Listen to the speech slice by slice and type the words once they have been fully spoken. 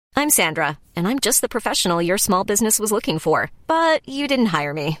I'm Sandra, and I'm just the professional your small business was looking for. But you didn't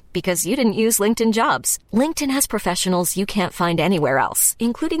hire me because you didn't use LinkedIn Jobs. LinkedIn has professionals you can't find anywhere else,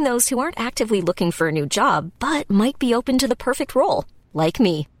 including those who aren't actively looking for a new job, but might be open to the perfect role, like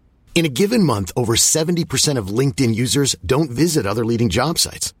me. In a given month, over 70% of LinkedIn users don't visit other leading job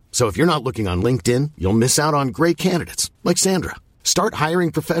sites. So if you're not looking on LinkedIn, you'll miss out on great candidates like Sandra. Start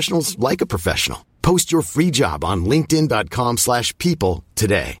hiring professionals like a professional. Post your free job on linkedin.com/people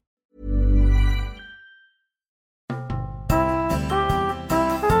today.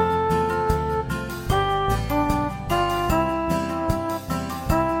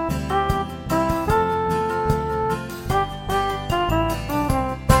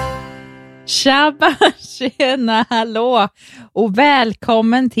 Tjabba, tjena, hallå och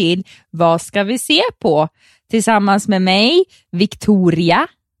välkommen till Vad ska vi se på? Tillsammans med mig, Victoria.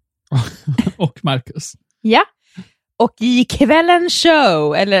 Och Marcus. Ja, och i kvällens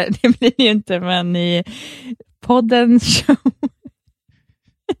show, eller det blir det ju inte, men i poddens show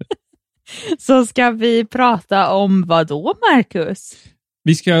så ska vi prata om vad då, Marcus?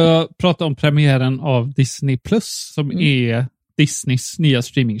 Vi ska prata om premiären av Disney Plus som är Disneys nya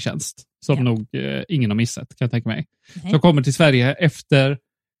streamingtjänst. Som nog ingen har missat, kan jag tänka mig. Som kommer till Sverige efter,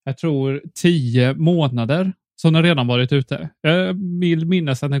 jag tror, 10 månader. Som den redan varit ute. Jag vill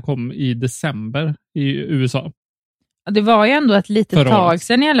minnas att den kom i december i USA. Det var ju ändå ett litet tag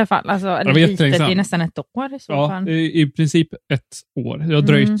sedan i alla fall. Alltså, eller litet, det är nästan ett år i så fall. Ja, i princip ett år. Det har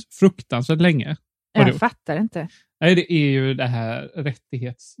dröjt fruktansvärt länge. Jag fattar inte. Nej, det är ju det här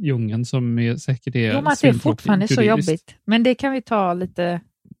rättighetsdjungeln som är säkert är... Jo, men det är fortfarande så jobbigt. Men det kan vi ta lite...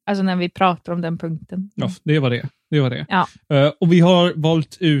 Alltså när vi pratar om den punkten. Ja, det var det. Ja. Och vi har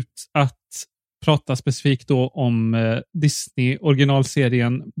valt ut att prata specifikt då om Disney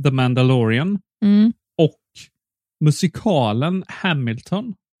originalserien The Mandalorian och musikalen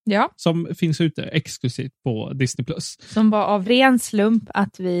Hamilton som finns ute exklusivt på Disney+. Som var av ren slump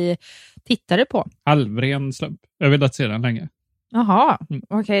att vi tittade på. Halvren slump. Jag har velat se den länge. Jaha,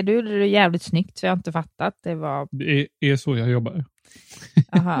 okej, du är jävligt snyggt så jag har inte fattat. Det är så jag jobbar.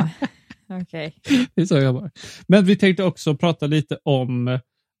 Aha, okej. Det är så jag jobbar. Men vi tänkte också prata lite om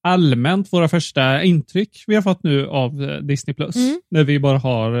allmänt våra första intryck vi har fått nu av Disney+. När vi bara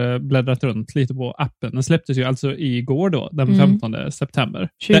har bläddrat runt lite på appen. Den släpptes ju alltså igår då, den 15 september.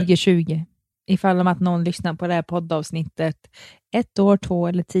 2020. Ifall om att någon lyssnar på det här poddavsnittet 1 år, 2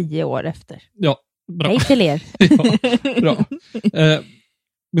 eller 10 år efter. Ja, bra. Hej till er. Ja, bra.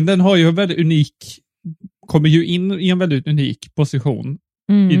 Men den har ju en väldigt unik, kommer ju in i en väldigt unik position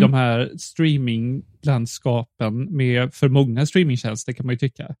i de här streaminglandskapen med för många streamingtjänster, kan man ju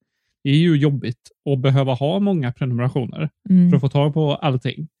tycka. Det är ju jobbigt att behöva ha många prenumerationer för att få tag på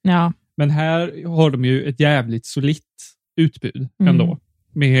allting. Ja. Men här har de ju ett jävligt solitt utbud ändå.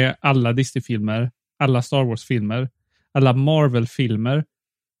 Med alla Disney-filmer, alla Star Wars-filmer, alla Marvel-filmer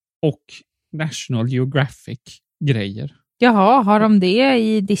och National Geographic-grejer. Jaha, har de det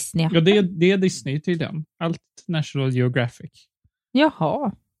i Disney? Ja, det är Disney tydligen. Allt National Geographic.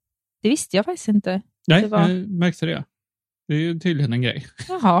 Jaha, det visste jag faktiskt inte. Nej, jag märkte det. Det är ju tydligen en grej.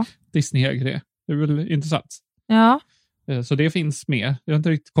 Jaha. Disney äger det. Det är väl intressant. Ja. Så det finns med. Jag har inte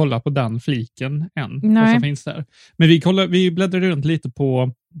riktigt kollat på den fliken än. Nej. Vad som finns där. Men vi bläddrar runt lite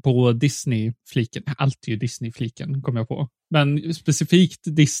på Disney-fliken. Alltid ju Disney-fliken kommer jag på. Men specifikt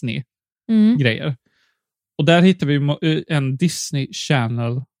Disney-grejer. Och där hittar vi en Disney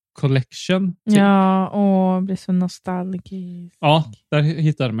Channel Collection. Ja, det blir så nostalgiskt. Ja, där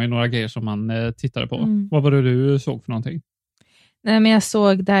hittade man ju några grejer som man tittade på. Vad var det du såg för någonting? Nej, men jag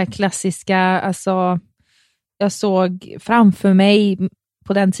såg det här klassiska, alltså jag såg framför mig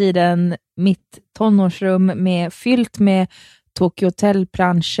på den tiden mitt tonårsrum fyllt med Tokyo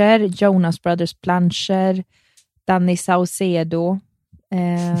Hotel-planscher, Jonas Brothers-planscher, Danny Saucedo,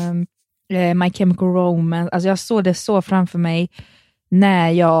 My Chemical Romance. Alltså jag såg det så framför mig när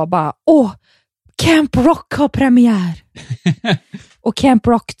jag bara, Camp Rock har premiär! Och Camp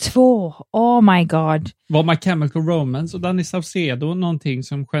Rock 2, oh my god. Var My Chemical Romance och Danny Saucedo någonting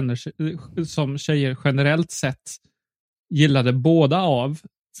som tjejer generellt sett gillade båda av?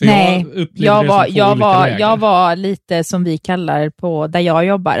 För nej, jag var lite som vi kallar på där jag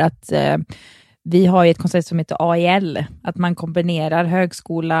jobbar, att vi har ju ett koncept som heter AIL, att man kombinerar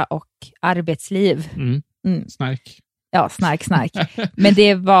högskola och arbetsliv. Snark. Ja, snark. Men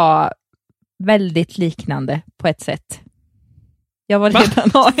det var väldigt liknande på ett sätt. Jag var redan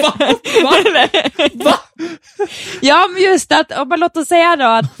Va? Ja, men just att, låt oss säga då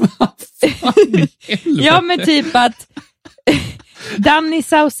att ja, men typ att Danny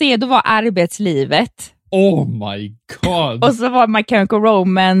Saucedo var arbetslivet Oh my god. Och så var My Chemical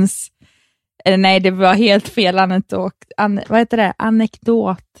Romance, eller nej, det var helt fel anekdot. Vad heter det?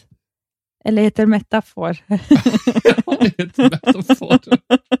 Anekdot. Eller heter det metafor? Ja, det heter metafor.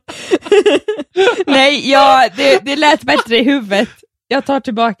 Nej, det lät bättre i huvudet. Jag tar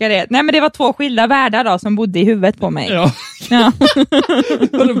tillbaka det. Nej, men det var 2 skilda världar då som bodde i huvudet på mig. Ja.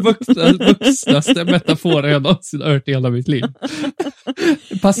 Det var den vuxnaste metaforen jag någonsin hört i hela mitt liv.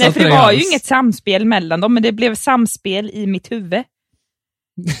 Nej, för det var ju inget samspel mellan dem, men det blev samspel i mitt huvud.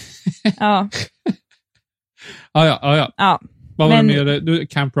 Ja. Ja. Vad var det mer?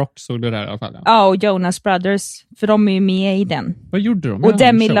 Camp Rock såg du där i alla fall. Ja, och Jonas Brothers, för de är ju med i den. Vad gjorde de? Och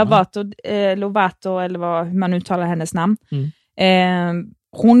Demi Lovato, eller hur man uttalar hennes namn.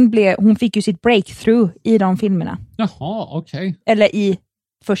 Hon fick ju sitt breakthrough i de filmerna. Jaha, okej. Eller i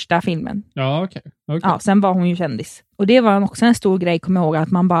första filmen. Ja, okej. Ja, sen var hon ju kändis. Och det var också en stor grej, kommer jag ihåg, att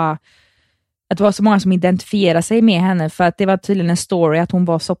det var så många som identifierade sig med henne, för att det var tydligen en story att hon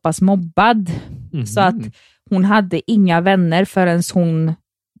var så pass mobbad. Så att hon hade inga vänner förrän hon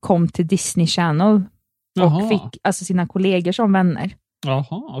kom till Disney Channel och fick alltså sina kollegor som vänner.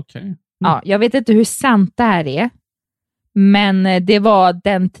 Jaha, okej. Ja, jag vet inte hur sant det här är, men det var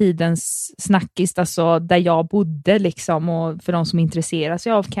den tidens snackis, alltså där jag bodde liksom, och för de som intresserar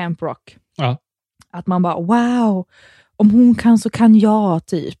sig av Camp Rock. Ja. Att man bara, wow, om hon kan så kan jag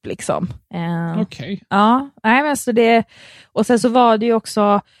typ liksom. Okej. Ja, nej, men alltså det, och sen så var det ju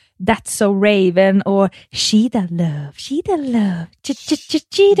också That's So Raven och Cheetah Love.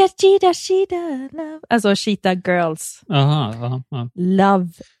 Alltså Cheetah Girls. Aha. Love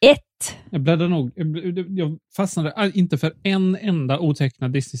it. Jag fastnade inte för en enda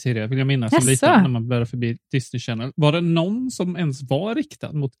otecknad Disney-serie, vill jag minnas, som liten, när man bläddrar förbi Disney Channel. Var det någon som ens var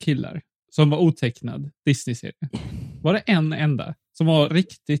riktad mot killar? Som var otecknad Disney-serie? Var det en enda som var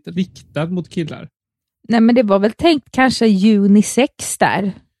riktigt riktad mot killar? Nej, men det var väl tänkt kanske unisex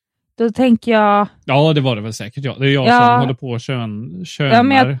där. Då tänker jag... Ja, det var det väl säkert. Ja. Det är jag som håller på och könar.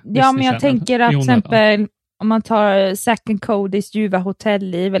 Men jag tänker att till exempel om man tar Zack and Codys ljuva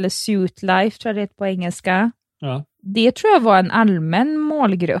hotellliv eller Suit Life, tror jag det heter på engelska. Ja. Det tror jag var en allmän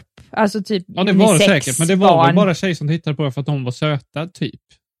målgrupp. Alltså typ ja, det var det säkert. Men det var väl bara tjejer som tittade på det för att de var söta, typ.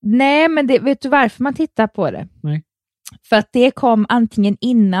 Nej, men vet du varför man tittar på det? Nej. För att det kom antingen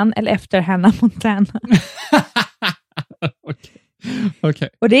innan eller efter Hannah Montana. Okej.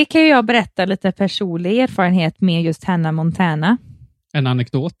 Och det kan ju jag berätta lite personlig erfarenhet med just Hannah Montana. En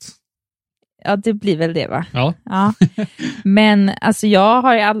anekdot. Ja, det blir väl det, va? Ja. Men alltså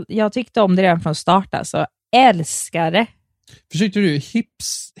jag tyckte om det redan från start, alltså. Älskar det. Försökte du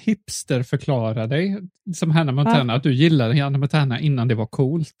hipster förklara dig som Hannah Montana, att du gillade Hannah Montana innan det var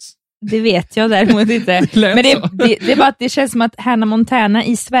coolt? Det vet jag däremot inte. Men det är bara att det känns som att Hannah Montana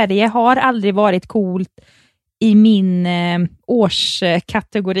i Sverige har aldrig varit coolt i min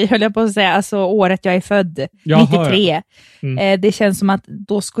årskategori, höll jag på att säga. Alltså året jag är född, 93. Det känns som att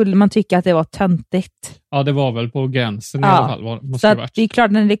då skulle man tycka att det var töntigt. Ja, det var väl på gränsen i alla fall. Så att det är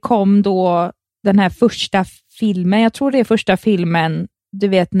klart, när det kom då den här första filmen, jag tror det är första filmen, du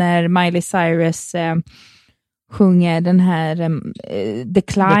vet när Miley Cyrus sjunger den här The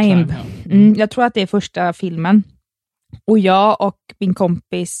Climb. Jag tror att det är första filmen. Och jag och min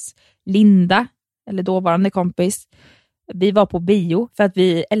kompis Linda, eller dåvarande kompis, vi var på bio för att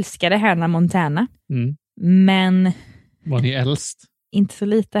vi älskade Hannah Montana. Men... Var ni äldst? Inte så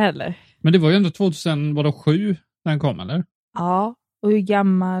lite heller. Men det var ju ändå 2007 när den kom, eller? Ja, och hur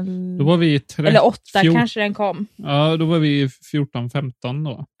gammal... Då var vi eller 8 kanske den kom. Ja, då var vi 14-15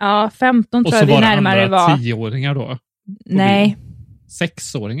 då. Ja, 15 tror jag vi närmare var. Och så var det andra 10-åringar då? Nej.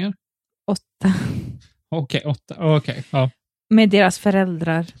 6-åringar? 8. Okej, 8. Okej, ja. Med deras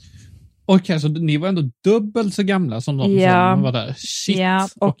föräldrar. Okej, så ni var ändå dubbelt så gamla som de som var där. Shit, ja,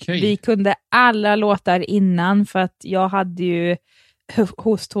 och vi kunde alla låtar innan, för att jag hade ju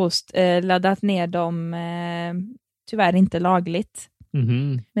host laddat ner dem, tyvärr inte lagligt.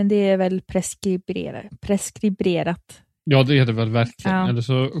 Men det är väl preskriberat. Ja, det är det väl verkligen. Ja. Eller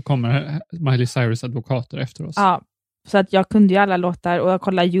så kommer Miley Cyrus advokater efter oss. Ja, så att jag kunde ju alla låtar och jag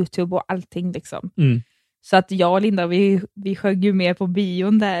kollade YouTube och allting liksom. Så att jag och Linda, vi sjöng ju med på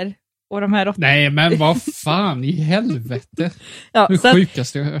bion där. Och de här Nej, men vad fan i helvete. Ja, det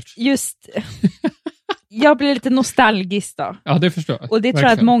sjukaste jag har hört. Just, jag blir lite nostalgisk då. Ja, det förstår jag. Och det tror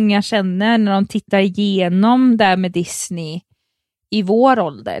jag att många känner när de tittar igenom där med Disney i vår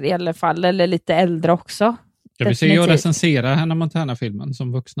ålder i alla fall, eller lite äldre också. Ska vi se och recensera Hannah Montana-filmen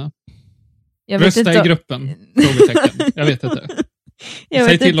som vuxna? Rösta i gruppen. Frågetecken. Jag vet inte. Jag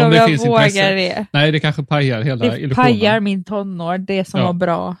vet inte om jag vågar det. Nej, det kanske pajar hela illusionen. Det pajar min tonår, det som var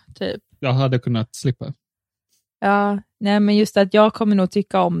bra, typ. Jag hade kunnat slippa. Ja, nej men just att jag kommer nog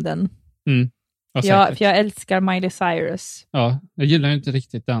tycka om den. Ja, För jag älskar Miley Cyrus. Ja, jag gillar ju inte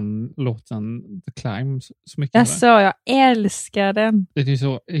riktigt den låten The Climb så mycket. Alltså, jag älskar den. Det är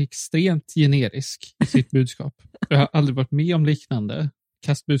så extremt generisk i sitt budskap. Jag har aldrig varit med om liknande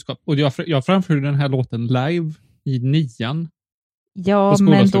kastbudskap. Och jag framförde den här låten live i 9:an. Ja,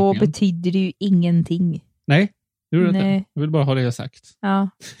 men då betyder det ju ingenting. Nej, det gjorde det inte. Jag vill bara ha det jag sagt. Ja,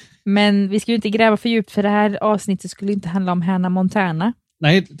 men vi ska ju inte gräva för djupt, för det här avsnittet skulle inte handla om Hannah Montana.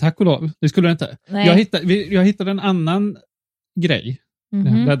 Nej, tack och lov. Det skulle det inte. Jag hittade en annan grej.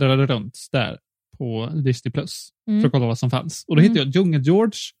 Jag bläddrade runt där på Disney Plus för att kolla vad som fanns. Och då hittade jag Djungel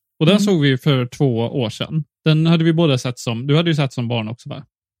George. Och den såg vi för 2 år sedan. Den hade vi båda sett som... Du hade ju sett som barn också, va?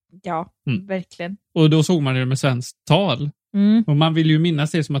 Ja, verkligen. Och då såg man det med svenskt tal. Och man vill ju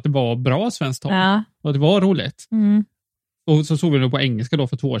minnas det som att det var bra svenskt tal. Ja. Och att det var roligt. Och så såg vi det på engelska då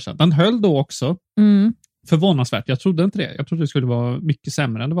för 2 år sedan. Den höll då också. Förvånansvärt. Jag trodde inte det. Jag trodde det skulle vara mycket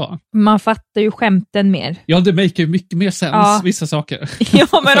sämre än det var. Man fattar ju skämten mer. Ja, det make ju mycket mer sens, vissa saker. Ja,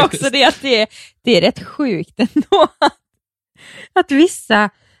 men också det att det är rätt sjukt ändå. Att vissa,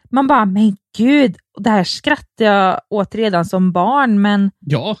 man bara, men gud, det här skrattar jag åt redan som barn, men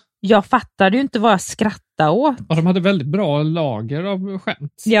jag fattade ju inte vad jag skrattade åt. Ja, de hade väldigt bra lager av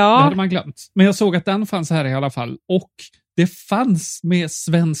skämt. Ja. Det hade man glömt. Men jag såg att den fanns här i alla fall. Och det fanns med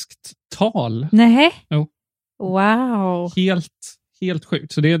svenskt tal. Nej. Jo. Wow. Helt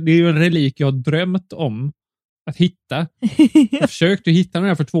sjukt. Så det är ju en relik jag har drömt om att hitta. Jag försökte hitta den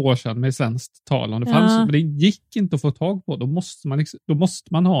här för 2 år sedan med svenskt tal. Om det fanns, men det gick inte att få tag på. Då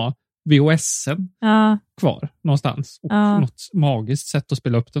måste man ha VHSen kvar någonstans. Och något magiskt sätt att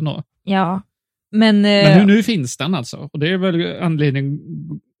spela upp den då. Ja. Men nu finns den alltså. Och det är väl anledning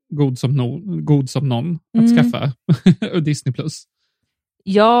god som någon att skaffa Disney Plus.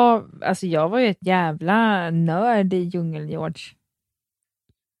 Ja, alltså jag var ju ett jävla nörd i Djungel George.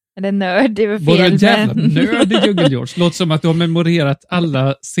 Eller nörd, det var fel. Både en jävla nörd i Djungel George. Låter som att du har memorerat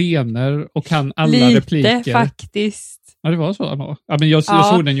alla scener och kan alla repliker. Lite faktiskt. Ja, det var så. Ja, men jag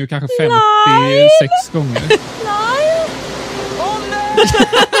såg den ju kanske 56 gånger. Nej! Åh nej!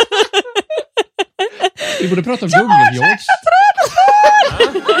 Vi borde prata om Djungel George.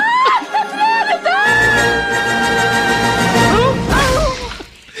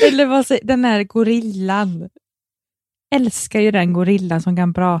 Eller vad säger den här gorillan? Älskar ju den gorillan som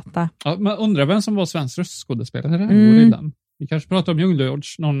kan prata. Ja, man undrar vem som var svensk röstskådespelare den här gorillan. Vi kanske pratar om Djungel George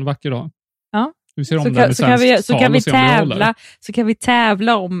någon vacker dag. Ja. Vi ser om Så kan vi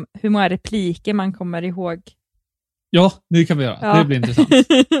tävla om hur många repliker man kommer ihåg. Ja, det kan vi göra. Ja. Det blir intressant.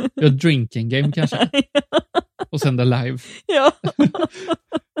 Vi har drinking game kanske. Och sända live. Ja.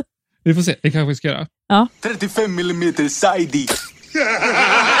 Vi får se, det kanske vi ska göra. Ja. 35 mm side.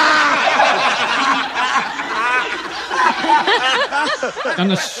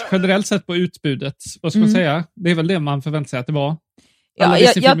 Annars generellt sett på utbudet, vad ska man säga? Det är väl det man förväntar sig att det var. Ja,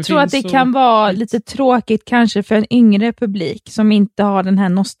 jag tror att det kan vara lite tråkigt kanske för en yngre publik som inte har den här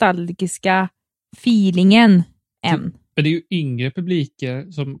nostalgiska feelingen än. För det är ju yngre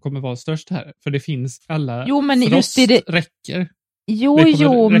publiker som kommer vara störst här. För det finns alla räcker.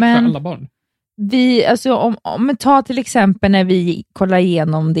 Men alla barn. Vi, alltså, om man tar till exempel när vi kollade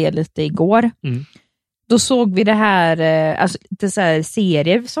igenom det lite igår. Då såg vi det här, alltså lite så här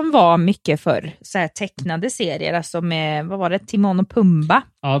serier som var mycket för så här tecknade serier, alltså med, vad var det, Timon och Pumba.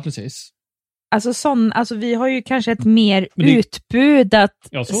 Ja, precis. Alltså vi har ju kanske ett mer utbud att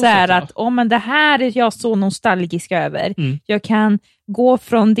så här att men det här är jag så nostalgisk över. Jag kan gå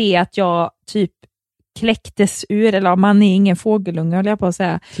från det att jag typ kläcktes ur, eller man är ingen fågelunge höll jag på att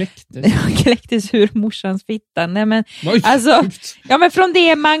säga. Kläcktes ur morsans fitta. Nej, men, alltså, men från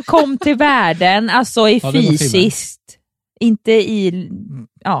det man kom till världen, alltså i fysiskt, inte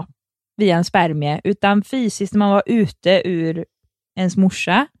via en spermie, utan fysiskt när man var ute ur ens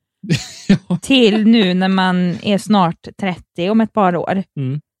morsa till nu när man är snart 30 om ett par år.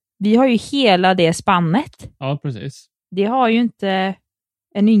 Vi har ju hela det spannet. Ja, precis. Det har ju inte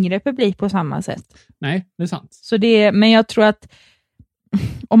en yngre publik på samma sätt. Nej, det är sant. Så men jag tror att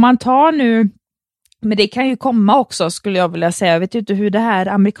om man tar nu, men det kan ju komma också skulle jag vilja säga. Jag vet inte hur det här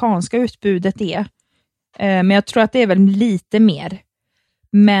amerikanska utbudet är. Men jag tror att det är väl lite mer.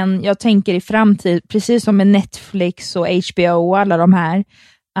 Men jag tänker i framtid, precis som med Netflix och HBO och alla de här,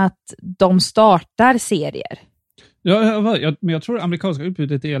 att de startar serier. Men jag tror att amerikanska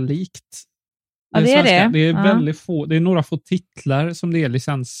utbudet är likt. Ja, det är det. Det är väldigt få, det är några få titlar som det är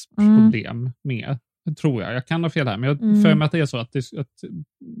licensproblem med, tror jag. Jag kan ha fel här, men jag för mig att det är så att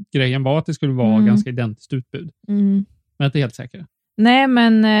grejen var att det skulle vara ganska identiskt utbud. Men jag är inte helt säker. Nej,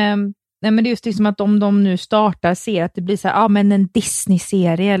 men Nej, men det är just liksom att om de nu startar ser att det blir så här, men en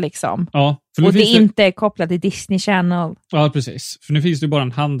Disney-serie liksom. Ja, för och det är inte kopplat till Disney Channel. Ja, precis. För nu finns det ju bara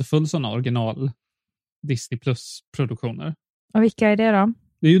en handfull sådana original Disney Plus-produktioner. Och vilka är det då?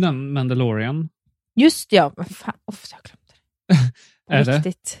 Det är ju den Mandalorian. Just ja, fan, jag glömde det. Är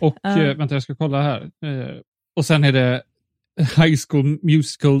riktigt. Det? Och vänta, jag ska kolla här. Och sen är det High School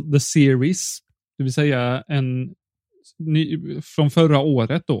Musical The Series. Det vill säga en från förra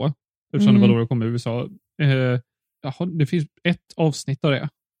året då. Eftersom det var då det kom i USA. Det finns ett avsnitt av det.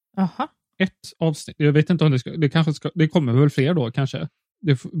 Aha. Ett avsnitt. Jag vet inte om det kommer väl fler då kanske.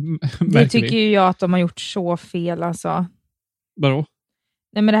 Det tycker ju jag att de har gjort så fel alltså. Vadå?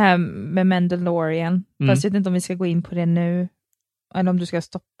 Nej, men det här med Mandalorian. Fast jag vet inte om vi ska gå in på det nu. Eller om du ska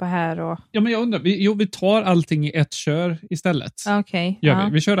stoppa här och... Ja, men jag undrar. Vi tar allting i ett kör istället. Okej.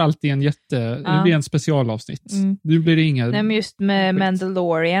 Vi kör alltid det blir en specialavsnitt. Nu blir det inga... Nej, men just med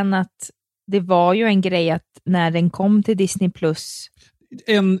Mandalorian att det var ju en grej att när den kom till Disney Plus.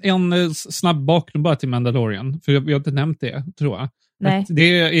 En snabb bakgrund bara till Mandalorian. För jag har inte nämnt det, tror jag. Nej.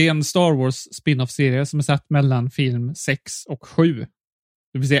 Det är en Star Wars spin-off-serie som är satt mellan film 6 och 7.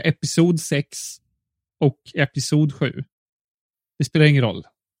 Det vill säga episod 6 och episod 7. Det spelar ingen roll.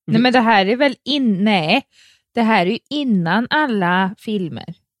 Nej, men det här är väl det här är ju innan alla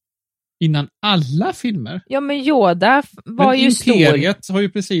filmer. Innan alla filmer? Ja, men Yoda var ju stor. Imperiet har ju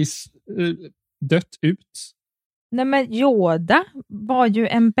precis dött ut. Nej, men Yoda var ju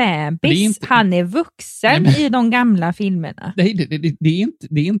en bebis. Han är vuxen i de gamla filmerna. Nej,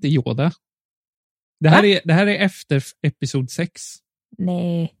 det är inte Yoda. Det här är efter episod 6.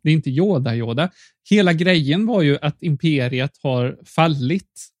 Nej. Det är inte Yoda. Hela grejen var ju att imperiet har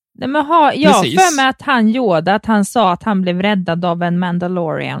fallit. Nej, men jag för mig att han sa att han blev räddad av en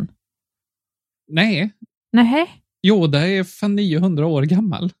Mandalorian. Nej. Yoda är fan 900 år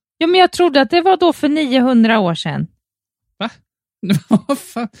gammal. Ja, men jag trodde att det var då för 900 år sedan. Va? Vad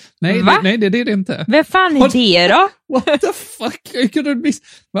fan? Nej, det är det inte. Vem fan är det då? What the fuck? Jag kunde miss...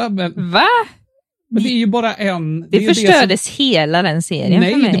 Va? Men det är ju bara en... Det förstördes hela den serien för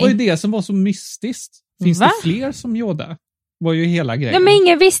mig. Nej, det var ju det som var så mystiskt. Finns det fler som Yoda? Var ju hela grejen. Nej, men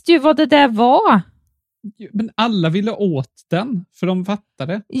ingen visste ju vad det där var. Men alla ville åt den, för de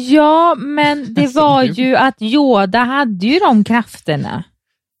fattade. Ja, men det var ju att Yoda hade ju de krafterna.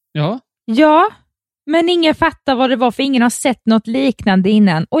 Ja. Ja, men ingen fattar vad det var, för ingen har sett något liknande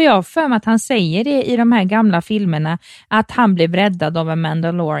innan. Och jag har för mig att han säger det i de här gamla filmerna, att han blev räddad av en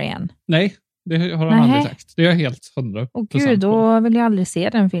Mandalorian. Nej, det har han aldrig sagt. Det är jag helt 100%. Och gud, då vill jag aldrig se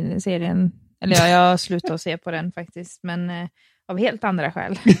den serien. Eller jag slutar att se på den faktiskt, men av helt andra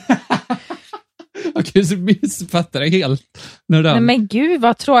skäl. Okej, så missuppfattar det helt. Nej, men gud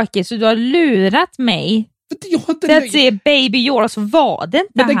vad tråkigt, så du har lurat mig. Att se Baby Yoda, så var det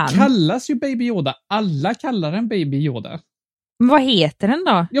inte men han. den kallas ju Baby Yoda. Alla kallar den Baby Yoda. Men vad heter den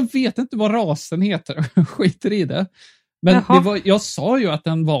då? Jag vet inte vad rasen heter. Skiter i det. Men jag sa ju att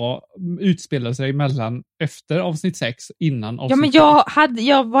den utspelade sig efter avsnitt 6, innan avsnitt 6. Ja, men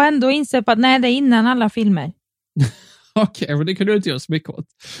jag var ändå inställd på att nej, det är innan alla filmer. Okej, men det kunde du inte göra så mycket åt.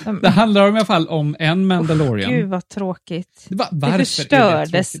 Det handlar i alla fall om en Mandalorian. Gud vad tråkigt. Varför det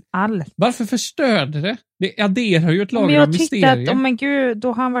förstördes allt. Varför förstörde det? Det adderar ju ett lager av mysterier. Jag tyckte att, men gud, då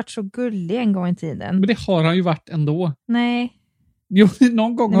har han varit så gullig en gång i tiden. Men det har han ju varit ändå. Nej. Jo,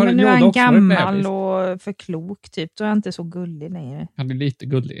 någon gång har men nu är han gammal och för klok typ. Då är han inte så gullig längre. Han är lite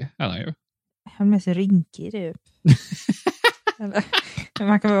gullig, han är ju. Han är mest rynkig typ.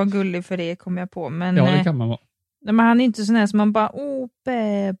 Man kan vara gullig för det, kommer jag på. Men, ja, det kan man vara. Men han är inte sån här som man bara,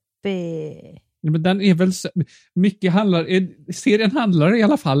 bebé. Ja, men den är väl serien handlar i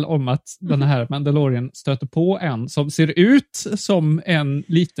alla fall om att den här Mandalorian stöter på en som ser ut som en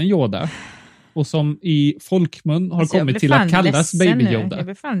liten Yoda. Och som i folkmun har kommit till att kallas Baby Yoda. Jag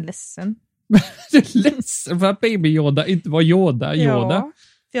blir fan ledsen. Du är ledsen för att Baby Yoda inte var Yoda. Ja,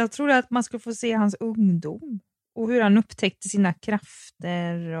 för jag trodde att man skulle få se hans ungdom. Och hur han upptäckte sina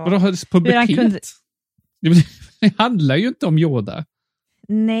krafter. Och hur han kunde... Det handlar ju inte om Yoda.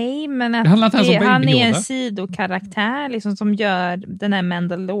 Nej, men att han är en sidokaraktär liksom, som gör den här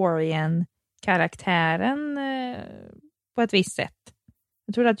Mandalorian-karaktären på ett visst sätt.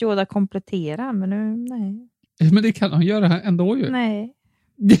 Jag trodde att Yoda kompletterar, men nu, nej. Men det kan han göra ändå ju. Nej.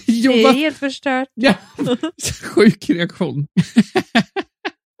 Det är helt förstört. Ja. Sjuk reaktion.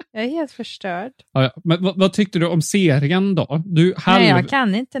 Jag är helt förstörd. Ja. Men vad tyckte du om serien då? Nej, jag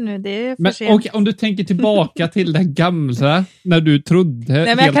kan inte nu. Det är för sent. Och om du tänker tillbaka till det gamla, när du trodde...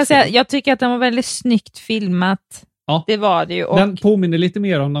 Nej, men jag kan säga, jag tycker att den var väldigt snyggt filmat. Ja. Det var det ju. Och, den påminner lite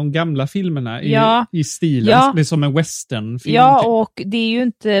mer om de gamla filmerna i stilen. Ja. Det är som en westernfilm. Ja, och det är ju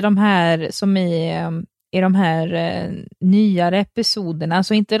inte de här som i de här nyare episoderna.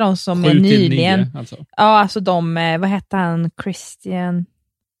 Alltså inte de som är nyligen. 7-9, alltså. Ja, alltså de, vad hette han? Christian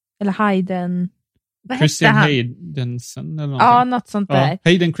eller Hayden? Vad Christian hette han? Haydensen eller någonting. Ja, något sånt där.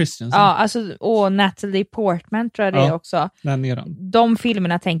 Hayden Christensen. Ja, alltså, och Natalie Portman tror jag det är också. Den är den. De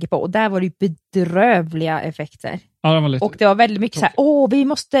filmerna tänker på, och där var det ju bedrövliga effekter. Ja, det var lite. Och det var väldigt mycket så här, vi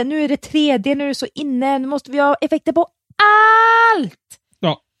måste, nu är det 3D, nu är det så inne, nu måste vi ha effekter på allt!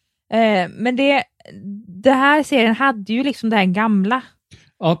 Ja. Men det här serien hade ju liksom det här gamla.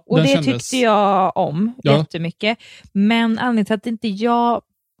 Ja, och det tyckte jag om jättemycket. Men anledningen till att inte jag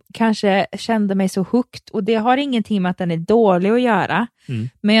kanske kände mig så hooked, och det har ingenting med att den är dålig att göra.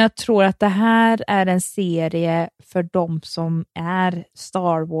 Men jag tror att det här är en serie för de som är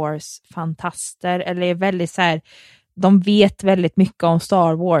Star Wars-fantaster, eller är väldigt så här, de vet väldigt mycket om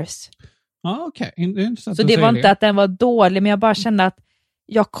Star Wars. Ja, okej. Så det var inte att den var dålig, men jag bara kände att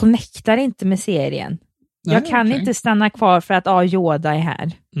jag connectar inte med serien. Nej, jag kan inte stanna kvar för att Yoda är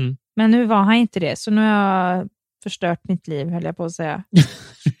här. Men nu var han inte det, så nu har jag förstört mitt liv, höll jag på att säga.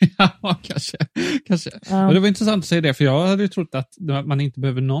 Ja, kanske. Men det var intressant att säga det, för jag hade ju trott att man inte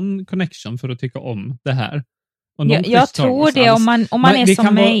behöver någon connection för att tycka om det här. Jag tror det om man är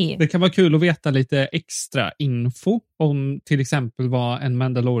som mig. Det kan vara kul att veta lite extra info om till exempel vad en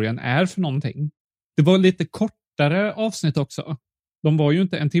Mandalorian är för någonting. Det var lite kortare avsnitt också. De var ju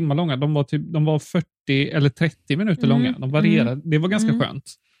inte en timme långa, de var 40 eller 30 minuter långa. De varierade. Det var ganska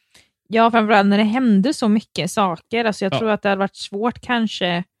skönt. Ja, framförallt när det hände så mycket saker. Alltså jag tror att det hade varit svårt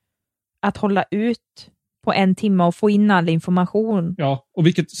kanske att hålla ut på en timme och få in all information. Ja, och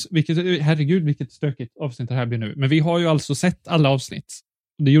herregud vilket stökigt avsnitt det här blir nu. Men vi har ju alltså sett alla avsnitt.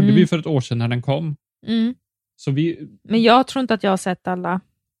 Det gjorde vi för ett år sedan när den kom. Så Men jag tror inte att jag har sett alla.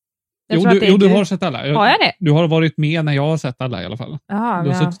 Jo, du har sett alla. Har jag det? Du har varit med när jag har sett alla i alla fall. Aha, du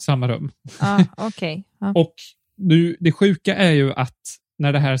har suttit i samma rum. Okej. Och det sjuka är ju att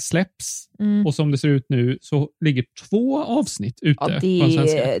när det här släpps och som det ser ut nu så ligger 2 avsnitt ute på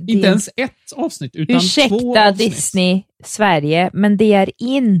svenska. Inte ens ett avsnitt utan 2 avsnitt. Ursäkta Disney Sverige, men det är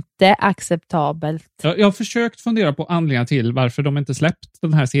inte acceptabelt. Jag har försökt fundera på anledningen till varför de inte släppt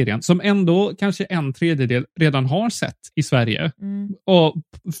den här serien, som ändå kanske 1/3 redan har sett i Sverige och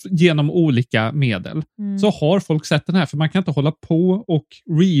genom olika medel. Så har folk sett den här, för man kan inte hålla på och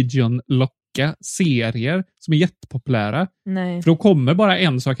region-locka serier som är jättepopulära. Nej. För då kommer bara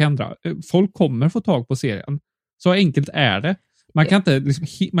en sak hända. Folk kommer få tag på serien. Så enkelt är det.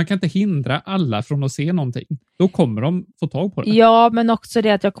 Man kan inte hindra alla från att se någonting. Då kommer de få tag på det. Ja, men också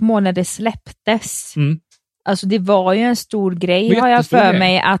det att jag kommer ihåg när det släpptes. Alltså det var ju en stor grej, har jag för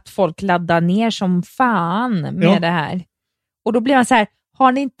mig, att folk laddar ner som fan med det här. Och då blir man så här,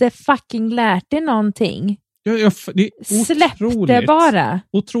 har ni inte fucking lärt er någonting? Det är släpp det bara.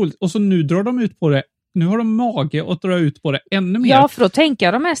 Otroligt. Och så nu drar de ut på det. Nu har de mage att dra ut på det ännu mer. Ja, för då tänker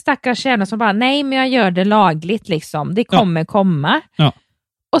jag de här stackars tjejerna som bara, nej men jag gör det lagligt liksom. Det kommer komma. Ja.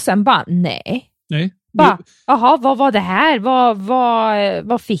 Och sen bara, nej. Bara, jaha, vad var det här?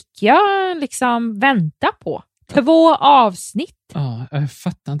 Vad fick jag liksom vänta på? 2 avsnitt. Ja, jag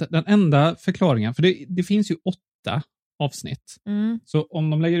fattar inte. Den enda förklaringen, för det finns ju 8 avsnitt. Så om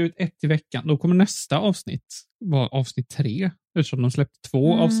de lägger ut 1 i veckan, då kommer nästa avsnitt vara avsnitt 3. Eftersom de släppte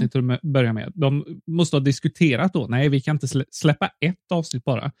 2 avsnitt att börja med. De måste ha diskuterat då. Nej, vi kan inte släppa 1 avsnitt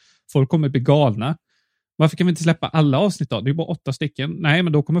bara. Folk kommer bli galna. Varför kan vi inte släppa alla avsnitt då? Det är bara 8 stycken. Nej,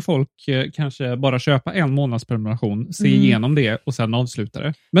 men då kommer folk kanske bara köpa 1 månadsprenumeration, se igenom det och sen avsluta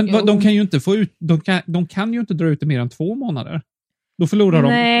det. Men de kan ju inte få ut, de kan ju inte dra ut det mer än 2 månader. Då förlorar de.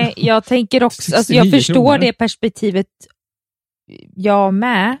 Nej, jag tänker också, alltså jag förstår kronor. Det perspektivet jag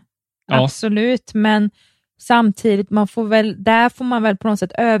med. Ja. Absolut, men samtidigt där får man väl på något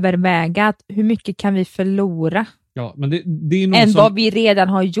sätt överväga att hur mycket kan vi förlora? Ja, men det är någon vad vi redan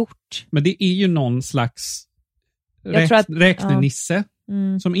har gjort. Men det är ju någon slags räknenisse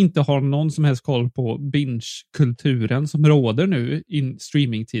som inte har någon som helst koll på binge-kulturen som råder nu i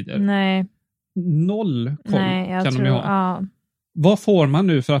streamingtider. Nej. 0 koll kan de ju ha. Ja. Vad får man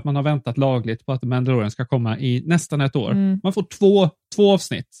nu för att man har väntat lagligt på att Mandalorian ska komma i nästan 1 år? Man får 2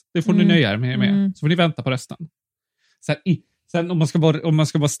 avsnitt. Det får ni nöja er med. Så får ni vänta på resten. Sen om man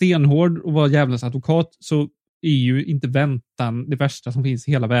ska vara stenhård och vara djävulens advokat, så är ju inte väntan det värsta som finns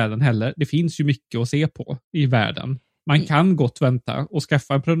i hela världen heller. Det finns ju mycket att se på i världen. Man kan gott vänta och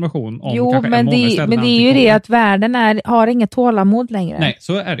skaffa en prenumeration om kanske en månad istället. Men det är ju det att världen har inget tålamod längre. Nej,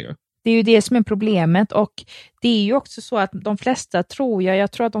 så är det ju. Det är ju det som är problemet, och det är ju också så att de flesta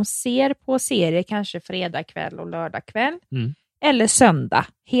jag tror att de ser på serier kanske fredag kväll och lördag kväll eller söndag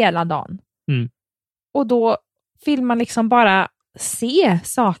hela dagen. Och då vill man liksom bara se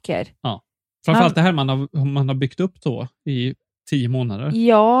saker. Ja. Framförallt det här man har byggt upp då i 10 månader.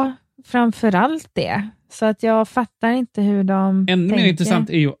 Ja, framförallt det. Så att jag fattar inte hur de Ännu tänker. mer intressant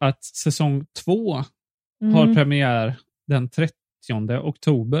är ju att säsong 2 har premiär den 30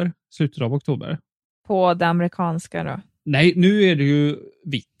 oktober, slutet av oktober. På det amerikanska då? Nej, nu är det ju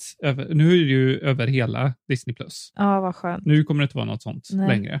vitt. Nu är det ju över hela Disney+. Ja, vad skönt. Nu kommer det inte vara något sånt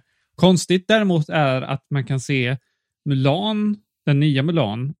längre. Konstigt däremot är att man kan se Mulan, den nya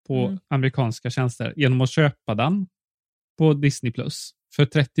Mulan, på amerikanska tjänster genom att köpa den på Disney+. För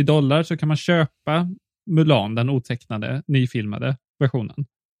 $30 så kan man köpa Mulan, den otecknade, nyfilmade versionen.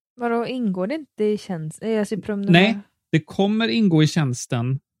 Vadå, ingår det inte i tjänsten? Nej, det kommer ingå i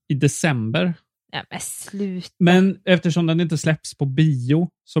tjänsten i december. Ja, men sluta. Men eftersom den inte släpps på bio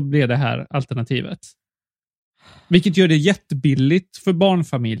så blir det här alternativet. Vilket gör det jättebilligt för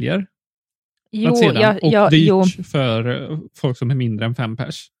barnfamiljer. Jo, att se den. Och dyrt för folk som är mindre än 5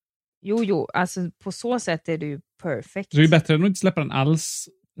 pers. Jo, alltså på så sätt är det ju perfekt. Så det är bättre än att inte släppa den alls.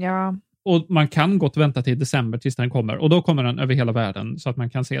 Ja. Och man kan gott vänta till december tills den kommer. Och då kommer den över hela världen så att man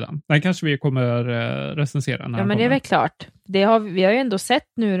kan se den. Den kanske vi kommer recensera när den men kommer. det är väl klart. Vi har ju ändå sett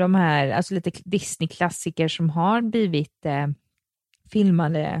nu de här, alltså lite Disney-klassiker som har blivit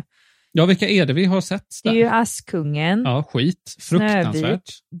filmade. Ja, vilka är det vi har sett där? Det är ju Askungen. Ja, skit. Fruktansvärt.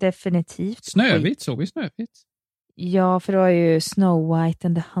 Snövit, definitivt. Snövit, såg vi Snövit? Ja, för det var ju Snow White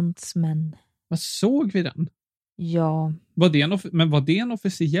and the Huntsman. Vad såg vi den? Ja. Var det en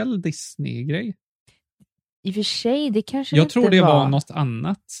officiell Disney-grej? I och för sig, det kanske Jag inte tror det var något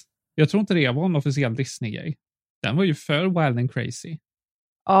annat. Jag tror inte det var en officiell Disney-grej. Den var ju för Wild and Crazy.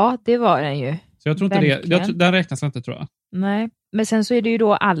 Ja, det var den ju. Så jag tror inte den räknas inte, tror jag. Nej, men sen så är det ju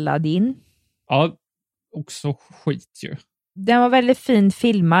då Aladdin. Ja, också skit ju. Den var väldigt fint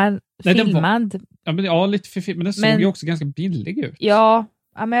filmad. Nej, lite för film, men den såg ju också ganska billig ut. Ja,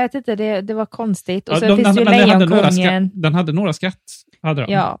 men jag vet inte, det var konstigt. Och ja, sen finns ju Lejonkungen. Den hade några skratt. Hade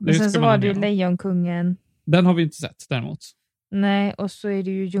de. Ja, men sen så var det ju Lejonkungen. Den har vi inte sett däremot. Nej, och så är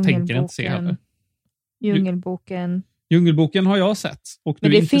det ju Djungelboken. Djungelboken har jag sett. Och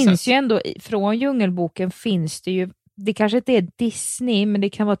men det inte finns sett. Ju ändå, från Djungelboken finns det ju, det kanske inte är Disney, men det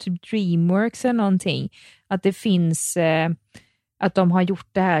kan vara typ DreamWorks eller någonting. Att det finns, att de har gjort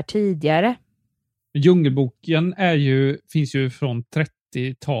det här tidigare. Djungelboken finns ju från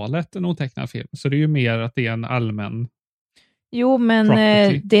 30-talet, en otecknad film. Så det är ju mer att det är en allmän. Jo, men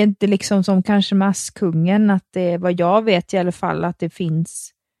det är inte liksom som kanske Maskungen, att det, vad jag vet i alla fall, att det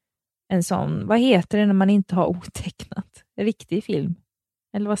finns en sån, vad heter det när man inte har otecknat? En riktig film?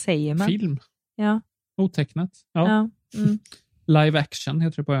 Eller vad säger man? Film? Ja. Otecknat? Ja. Live action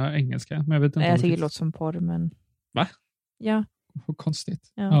heter det på engelska. Men jag vet inte. Nej, jag tycker det låter som porr, men. Va? Ja.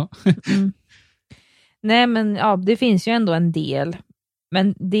 Konstigt. Ja. Nej, men ja, det finns ju ändå en del.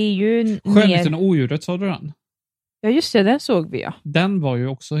 Men det är ju Skönheten och odjuret, sa du den? Ja, just det, den såg vi, ja. Den var ju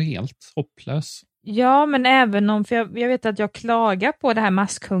också helt hopplös. Ja, men även om, för jag vet att jag klagar på det här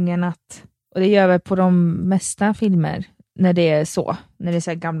Maskungen, och det gör väl på de mesta filmer när det är så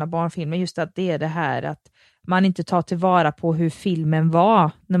här gamla barnfilmer, just att det är det här att man inte tar tillvara på hur filmen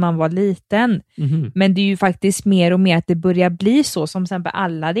var när man var liten. Men det är ju faktiskt mer och mer att det börjar bli så, som till exempel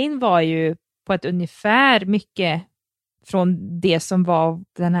Aladdin var ju på ett ungefär mycket från det som var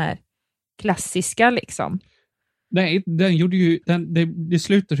den här klassiska liksom. Nej, den gjorde ju, det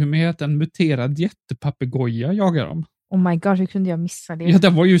slutade med att en muterad jättepapegoja jagar dem. Oh my god, hur kunde jag missa det? Ja,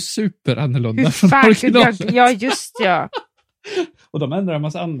 den var ju superannorlunda från originalet. Ja, just ja. Och de ändrar en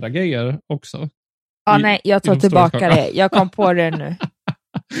massa andra grejer också. Ja, nej, jag tar tillbaka det. Jag kom på det nu.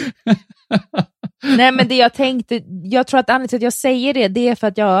 Nej, men det jag tänkte, jag tror att anledningen till att jag säger det är för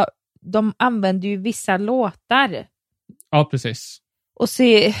att de använder ju vissa låtar. Ja, precis. Och så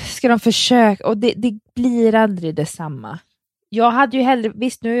ska de försöka, och det blir aldrig detsamma. Jag hade ju hellre,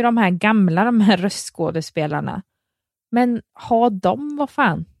 visst nu är de här röstskådespelarna, men ha dem, vad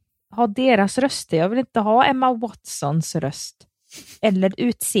fan? Ha deras röster. Jag vill inte ha Emma Watsons röst. Eller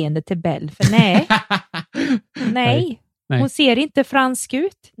utseende till Belle, för nej. Hon ser inte fransk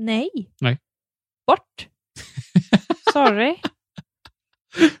ut. Nej. Bort. Sorry.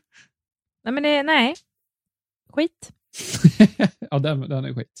 Nej, men nej. Skit. Ja, den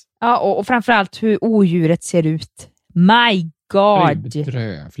är skit. Ja, och framförallt hur odjuret ser ut. My God. Det är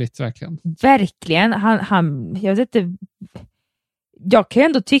bedrövligt, verkligen. Verkligen. Han jag vet inte. jag kan ju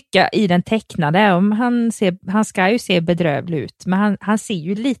ändå tycka i den tecknade, om han ska ju se bedrövlig ut, men han ser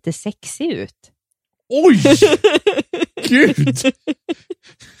ju lite sexig ut. Oj! Gud!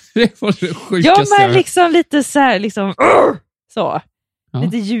 Det var det sjukaste. Ja, men liksom lite så här, liksom, så. Ja.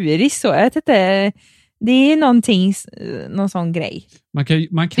 Lite djurig så. Jag vet inte, det är någon sån grej. Man kan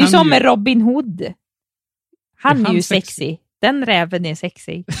det är som med Robin Hood. Han är ju sexig. Den räven är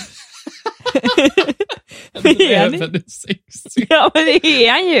sexig. Räven är sexig. Ja, men det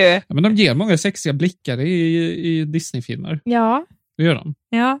är han ju. Ja, men de ger många sexiga blickar i Disney-filmer. Ja. Det gör de.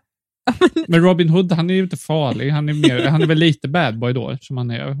 Ja. Men Robin Hood, han är ju inte farlig. Han är väl lite bad boy då, som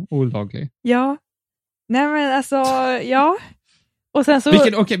han är olaglig. Ja. Nej, men alltså, ja. Och sen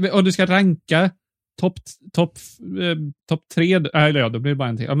så... Okej, och du ska ranka topp 3, eller ja, då blir det bara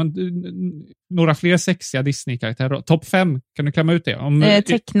en till. Ja, men några fler sexiga Disney-karaktärer. Topp 5, kan du klämma ut det?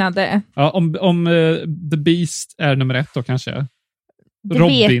 Tecknade. Ja, om The Beast är nummer 1 då kanske. Det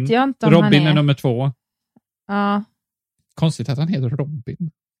vet jag inte om Robin han är nummer 2. Ja. Konstigt att han heter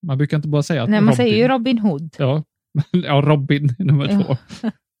Robin. Man brukar inte bara säga att nej, man säger ju Robin Hood. Ja, Robin är nummer 2.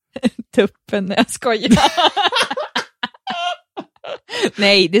 Tuppen, jag skojar.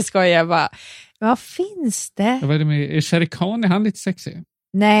 Nej, det skojar jag bara. Vad finns det? Vad är det med? Är Shere Khan, är han lite sexig?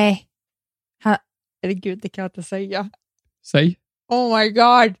 Nej. Herregud, det kan jag inte säga. Säg. Oh my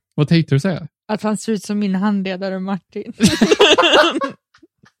god. Vad tänkte du säga? Att han ser ut som min handledare Martin.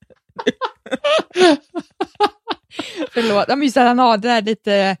 Förlåt. Men just att han har det där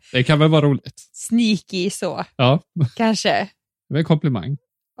lite... Det kan väl vara roligt. Sneaky så. Ja. Kanske. Det är en komplimang.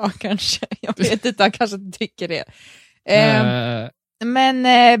 Ja, kanske. Jag vet inte, jag kanske inte tycker det. Men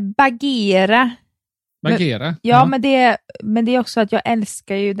Bagheera. Bagheera? Ja, men det är också att jag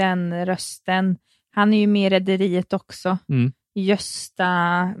älskar ju den rösten. Han är ju med i Rederiet också. Mm.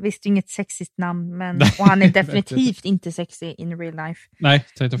 Gösta, visst inget sexigt namn, men och han är definitivt inte sexig in real life. Nej,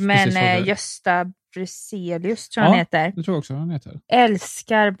 men Gösta Bruzelius tror han heter. Det tror jag också han heter.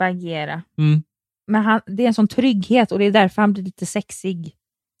 Älskar Bagheera. Mm. Men det är en sån trygghet och det är därför han blir lite sexig.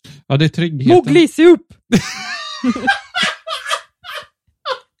 Ja, det är tryggheten. Mowgli, se upp!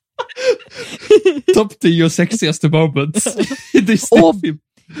 Topp 10 sexigaste moments i Disney-film.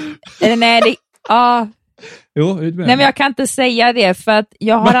 Nej, det... Ja... Jo, nej, men jag kan inte säga det för att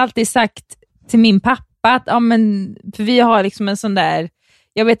jag har alltid sagt till min pappa att för vi har liksom en sån där,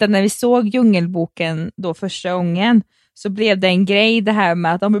 jag vet att när vi såg Djungelboken då första gången så blev det en grej det här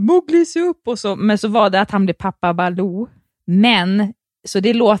med att Mowgli se upp och så, men så var det att han blev pappa Baloo. Men så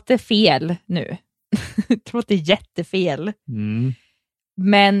det låter fel nu. Det låter jättefel. Mm.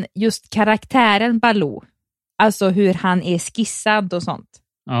 Men just karaktären Baloo, alltså hur han är skissad och sånt.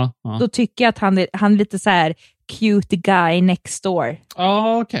 Ja. Då tycker jag att han är lite så här cute guy next door.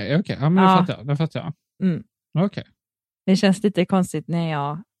 Ja, okej. Ja, men det fattar jag. Mm. Okej. Det känns lite konstigt när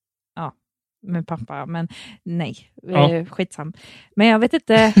jag med pappa, men nej, skitsam. Men jag vet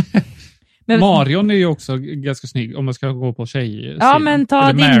inte. Men, Marion är ju också ganska snygg om man ska gå på tjej. Ja, men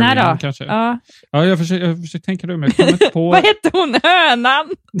ta dina då. Kanske. Ja, jag försöker tänka det, men jag kommer inte på. Vad heter hon? Hönan?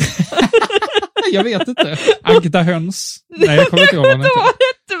 Jag vet inte. Agda Höns. Nej, jag kommer inte ihåg vad hon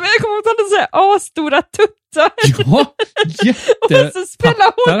heter. Men jag kommer ihåg att hon säger stora tuttar. Ja, och så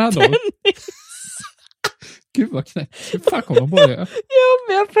spelar hon tennis. Gud vad knäppt. Hur fan kommer man på det? Ja,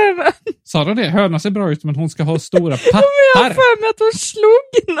 men jag för mig. Sa du det? Höna ser bra ut, men hon ska ha stora pattar. Ja, men jag för mig att hon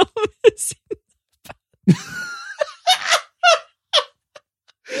slog någon med sin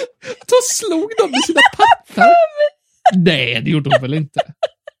Då slog de med sina pattar? Nej, det gjorde hon väl inte.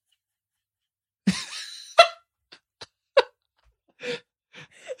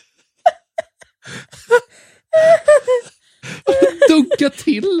 Dunka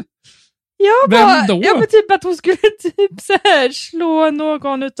till. Vem då? Ja, men typ att hon skulle typ så här slå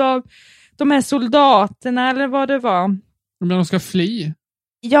någon av de här soldaterna eller vad det var. Men de ska fly.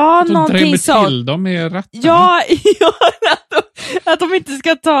 Ja, någonting sånt. Till dem med rattarna. Ja, att de inte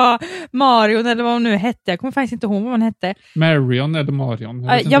ska ta Marion eller vad hon nu hette. Jag kommer faktiskt inte ihåg vad hon hette. Marion eller Marion.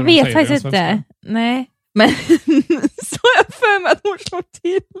 Jag vet faktiskt inte. Nej. Men så jag för mig att hon slår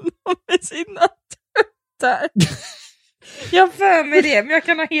till dem med sina tuttar. Jag för mig det, men jag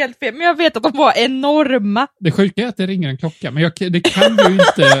kan ha helt fel. Men jag vet att de var enorma. Det sjuka är att det ringer en klocka, men det kan ju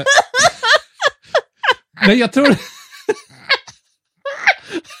inte... Nej, jag tror... En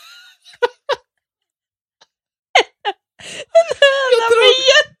höna med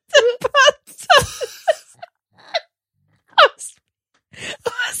jättepattar.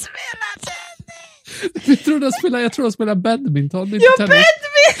 Vad spelar tennis? Jag tror de spelar badminton. Ja, badminton!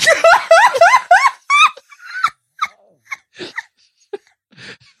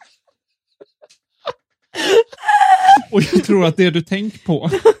 Och jag tror att det du tänker på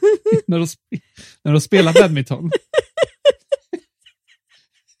när du spelar badminton.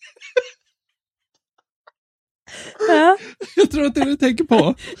 Ja. Jag tror att det du tänker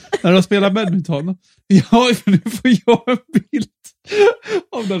på när de spelar badminton. Ja, nu får jag en bild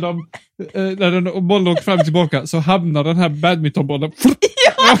av när den bollen åker fram och tillbaka så hamnar den här badmintonbollen.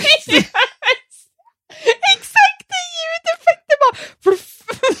 Ja, exakt det ljudeffekten bara.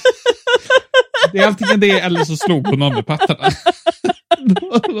 Det är antingen det eller så slog hon någon med pattarna.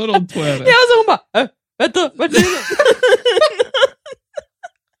 De två är det. Ja, så hon bara, vänta, vad är det?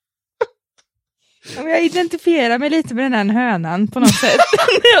 Jag identifierar mig lite med den här hönan på något sätt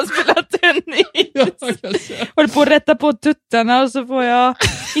när jag spelar tennis. Ja, håller på att rätta på tuttarna och så får jag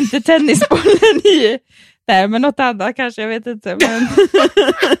inte tennisbollen i. Nej, men något annat kanske, jag vet inte. Men...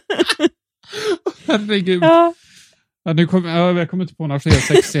 Herregud. Ja. Ja, jag kommer inte på några fler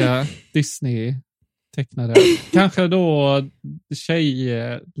sexiga Disney-tecknare. Kanske då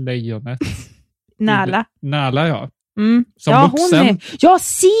tjejlejonet. Nala. Nala, ja. Mm. Som ja, vuxen. hon är... Ja,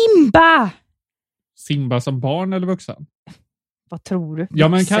 Simba! Simba som barn eller vuxen? Vad tror du? Ja,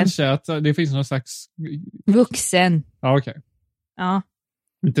 men Vuxen. kanske att det finns någon slags... Vuxen. Ja, okej. Ja.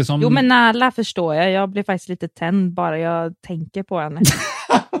 Inte som... Jo, men Nala förstår jag. Jag blir faktiskt lite tänd bara jag tänker på henne.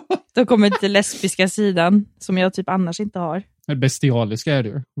 Då kommer inte lesbiska sidan som jag typ annars inte har. Bestialiska är det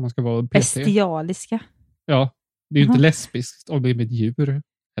ju, om man ska vara PT. Bestialiska. Ja, det är ju inte Aha. lesbiskt om det är med ett djur,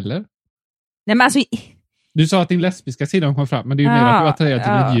 eller? Nej, men alltså... Du sa att din lesbiska sida kom fram, men det är ju mer att du attraherar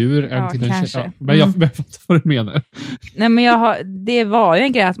till ett djur än till en kanske. tjej. Ja, men jag fattar vad du menar. Nej, men det var ju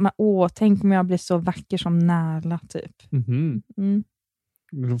en grej att man, tänk om jag blir så vacker som Nala, typ. Mhm. Mm.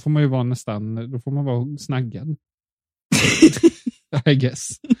 Då får man ju vara då får man vara snaggad. I guess.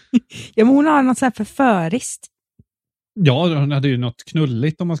 Ja, men hon har något så här förföriskt. Ja, hon hade ju något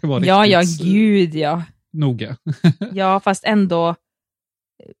knulligt om man ska vara Ja, riktigt gud, ja. noga. Ja, fast ändå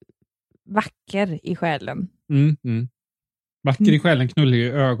vacker i själen. Mm. Vacker i själen, knullig i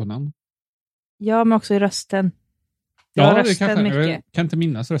ögonen. Ja, men också i rösten. Ja, rösten det kanske. mycket. Jag kan inte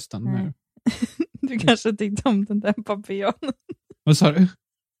minnas rösten. Nej. Du kanske tyckte om den där papillon. Vad sa du?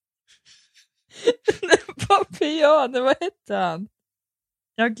 Papillon, vad hette han?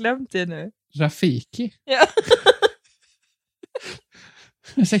 Jag har glömt det nu. Rafiki? Ja.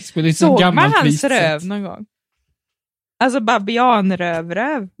 Sexspel Såg man gammalt hans vist röv sätt. någon gång? Alltså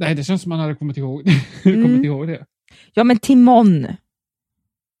babianrövröv. Nej, det känns som man hade kommit ihåg, kommit ihåg det. Ja, men Timon.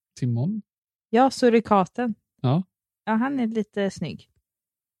 Timon? Ja, surikaten. Ja. Ja, han är lite snygg.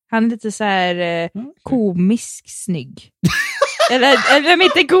 Han är lite så här komisk snygg. eller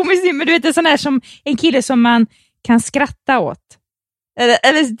inte komisk snygg, men du vet en sån här som en kille som man kan skratta åt.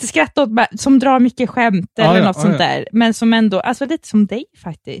 Eller skratta åt, som drar mycket skämt eller något sånt där. Men som ändå, alltså lite som dig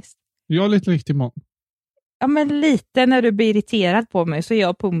faktiskt. Jag är lite lik Timon. Ja, men lite när du blir irriterad på mig så är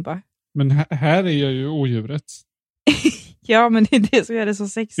jag Pumba. Men här är jag ju odjuret. Ja, men det är det som gör det så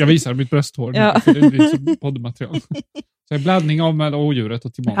sexigt. Jag visar mitt brösthår. Ja. För det blir som poddmaterial. Så en blandning av med odjuret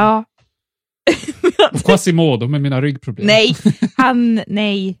och Timon. Ja. Och Quasimodo med mina ryggproblem.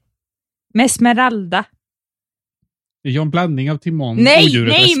 Nej. Mesmeralda. Det är ju en blandning av Timon, Nej,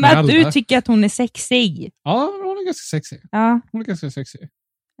 odjuret och men att Esmeralda. du tycker att hon är sexig. Ja, hon är ganska sexig. Ja. Hon är ganska sexig.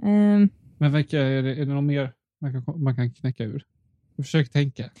 Um, Men är det något mer man kan knäcka ur? Jag försöker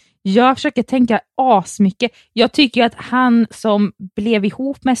tänka. Jag försöker tänka asmycket. Jag tycker att han som blev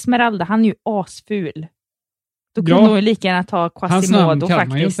ihop med Esmeralda, han är ju asful. Då kunde hon ju lika gärna ta Quasimodo hans namn kan faktiskt.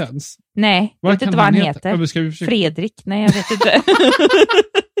 man ju inte ens. Nej, jag vet inte vad han heter. Ja, ska vi försöka... Fredrik? Nej, jag vet inte.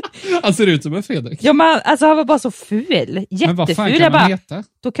 Han ser ut som en Fredrik. Ja, men alltså han var bara så ful. Jätteful. Men vad fan kan jag han bara, heta?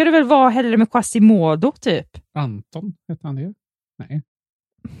 då kan du väl vara hellre med Quasimodo, typ. Anton, heter han det? Nej.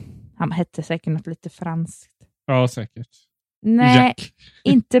 Han hette säkert något lite franskt. Ja, säkert. Nej, Jack.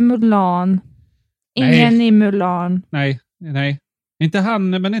 inte Mulan. Ingen i Mulan. Nej. Inte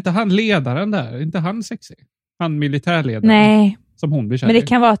han ledaren där. Inte han sexig. Han militärledaren. Nej. Som hon blir kär Men i. det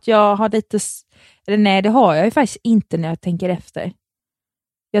kan vara att jag har lite... Eller nej, det har jag ju faktiskt inte när jag tänker efter.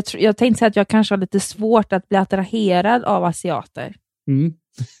 Jag tänkte säga att jag kanske har lite svårt att bli attraherad av asiater. Mm.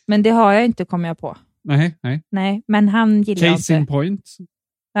 Men det har jag inte, kommer jag på. Nej. Men han gillar jag Case in inte. point.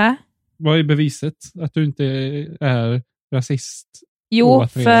 Va? Vad är beviset att du inte är rasist? Jo,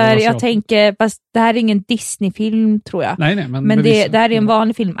 för jag tänker... Fast det här är ingen Disney-film, tror jag. Nej, men det här är en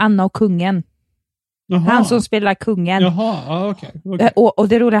vanlig film. Anna och kungen. Jaha. Han som spelar kungen. Jaha, okej. Och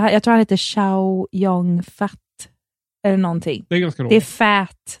det roliga, jag tror han heter Chow Yun-Fat. Eller någonting. Det är ganska roligt. Det är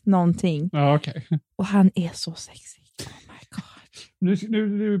fat någonting. Ja, okej. Och han är så sexig. Oh my god.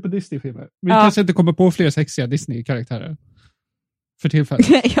 Nu är vi på Disney-filmer. Vi kanske inte kommer på fler sexiga Disney-karaktärer. För tillfället.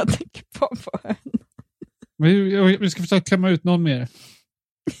 Jag tänker på en. Vi ska försöka klämma ut någon mer.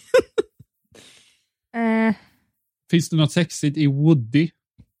 Finns det något sexigt i Woody?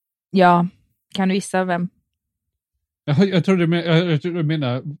 Ja, kan du gissa vem? Jag tror du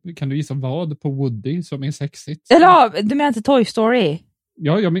menar, kan du gissa vad på Woody som är sexigt? Eller du menar inte Toy Story?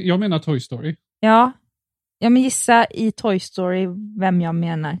 Ja, jag menar Toy Story. Ja, men gissa i Toy Story vem jag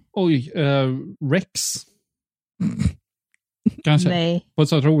menar. Oj, Rex. Kanske. Nej. På ett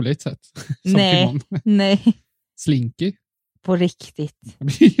så roligt sätt. Nej. Slinky. På riktigt.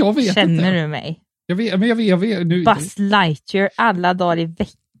 Jag vet Känner inte. du mig? Jag vet nu. Buzz Lightyear alla dagar i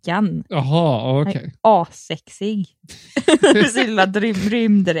veckan. Jaha, okej. Okay. Asexig. Så lilla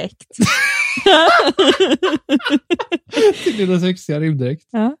rymddräkt. Till lilla sexiga rymddräkt.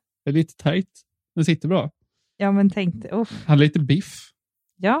 Ja. Det är lite tajt. Den sitter bra. Ja, men tänkte. Han är lite biff.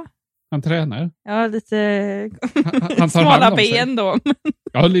 Ja. Han tränar. Ja, lite han smala ben då.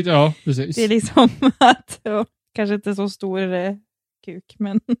 Ja, precis. Det är liksom att kanske inte så stor kuk,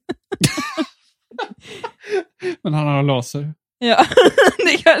 men men han har laser. Ja,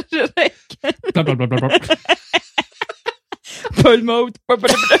 det kanske räcker. Bla, bla, bla, bla, bla. Full mode.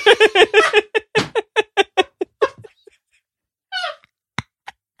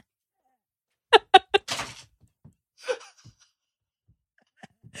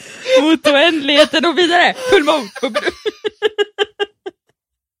 Mot oändligheten och vidare. Full mode.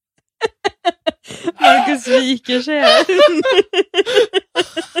 Marcus viker sig här.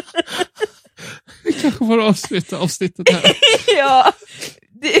 Vi kanske får avsluta avsnittet här. Ja,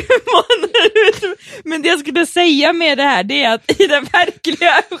 men det jag skulle säga med det här, det är att i den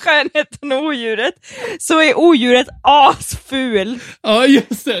verkliga skönheten och odjuret så är odjuret asful. Ja,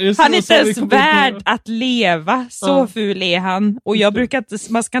 just det. Han är inte ens värd att leva. Så ful är han. Och jag brukar inte,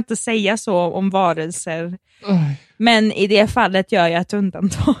 man ska inte säga så om varelser. Men i det fallet gör jag ett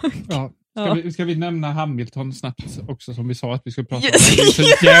undantag. Ja. Ska vi nämna Hamilton snabbt också, som vi sa att vi skulle prata om? Det är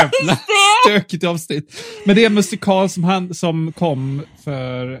så jävla stökigt avsnitt. Men det är en musikal som kom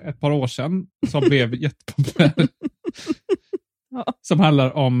för ett par år sedan som blev jättepopulär. Som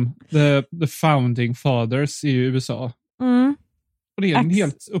handlar om the founding fathers i USA. Mm. Och det är en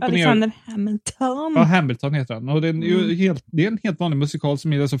helt upp och ner... Alexander Hamilton. Ja, Hamilton heter han. Och det är en helt vanlig musikal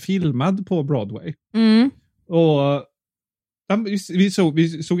som är alltså filmad på Broadway. Mm. Och vi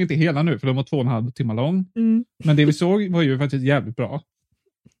såg inte hela nu, för de var 2,5 timmar lång. Mm. Men det vi såg var ju faktiskt jävligt bra.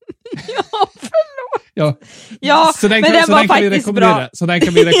 Ja, förlåt. Ja, så den men den var faktiskt bra. Så den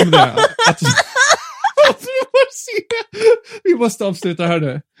kan vi rekommendera. Vi måste avsluta här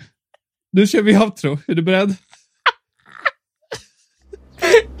nu. Nu kör vi outro. Är du beredd?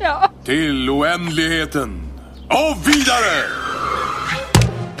 Ja. Till oändligheten. Och vidare!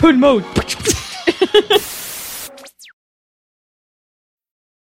 Full mode.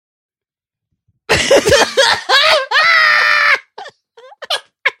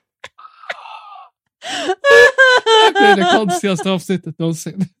 Det är det konstigaste avsnittet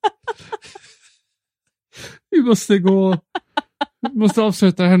någonsin. Vi måste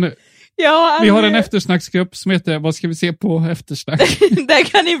avsluta här nu. Ja, vi har en eftersnacksgrupp som heter Vad ska vi se på eftersnack? Där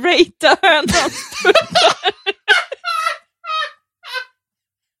kan ni ratea hönans tuttar.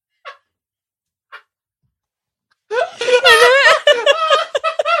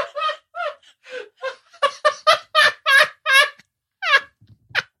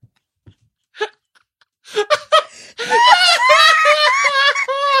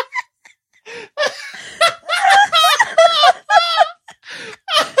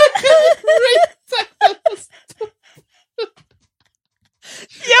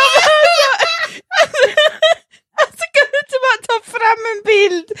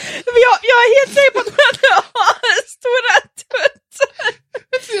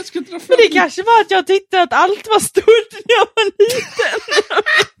 Kanske var att jag tyckte att allt var stort när jag var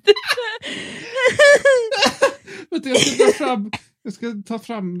liten. Jag ska ta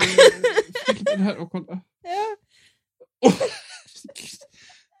fram den här och kolla. Ja.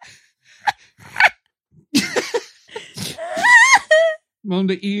 Men om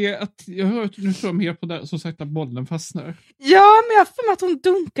det är att jag hör att nu står mer på där så sagt att bollen fastnar. Ja, men jag får med att hon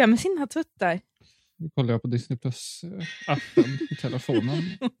dunkar med sina tuttar. Nu kollar jag på Disney Plus appen i telefonen.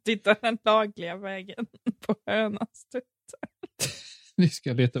 Tittar den dagliga vägen på hönans tuttar. Ni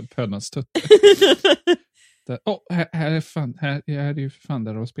ska leta upp hönans tuttar. Här är ju för fan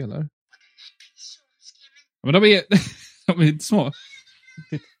där de spelar. Men de är inte små.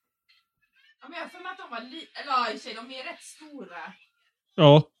 Titta. Ja, men jag får med att de var de är rätt stora.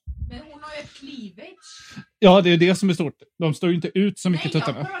 Ja. Men hon har ju ett cleavage. Ja, det är det som är stort. De står ju inte ut så mycket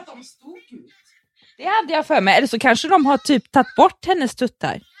tuttarna. Nej, jag tror att de stod ut. Det hade jag för mig. Eller så kanske de har typ tagit bort hennes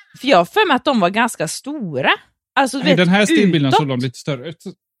tuttar. För jag har för mig att de var ganska stora. Alltså, Nej, den här stillbilden såg de lite större ut.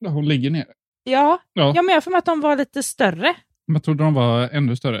 Hon ligger ner. Ja, men jag har för mig att de var lite större. Jag trodde de var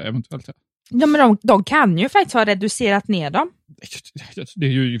ännu större eventuellt. Ja, men de kan ju faktiskt ha reducerat ner dem. Det är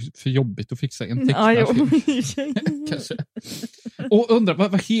ju för jobbigt att fixa en tecknad kanske. Och undrar,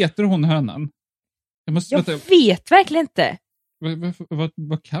 vad heter hon hönan? Jag vet verkligen inte.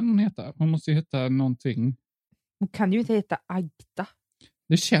 Vad kan hon heta? Hon måste ju heta någonting. Hon kan ju inte heta Agda.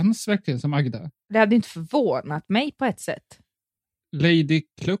 Det känns verkligen som Agda. Det hade inte förvånat mig på ett sätt. Lady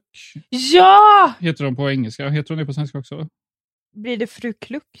Cluck. Ja! Heter hon på engelska? Heter hon det på svenska också? Blir det Fru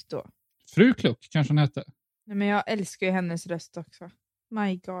Cluck då? Fru Cluck kanske hon hette. Nej, men jag älskar ju hennes röst också.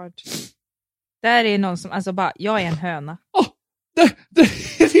 My God. Där är någon som, alltså bara, jag är en höna. Det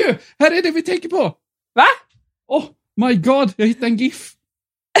är det ju! Här är det vi tänker på! Va? My God, jag hittade en GIF.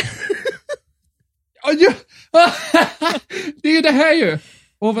 Det är ju det här ju!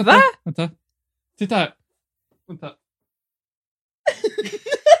 Vänta. Titta här. Vänta.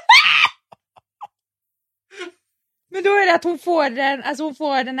 Men då är det att hon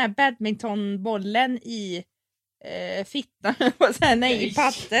får den här badmintonbollen i fittan, i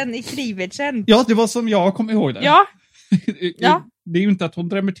patten, i krivetsen. Ja, det var som jag kom ihåg det. Ja. Det är ju inte att hon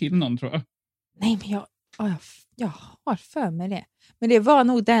drämmer till någon, tror jag. Nej, men jag har för mig det. Men det var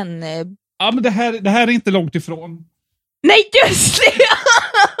nog den... Ja, men det här är inte långt ifrån. Nej, just det!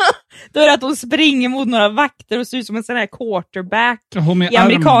 Då är det att hon springer mot några vakter och ser ut som en sån här quarterback i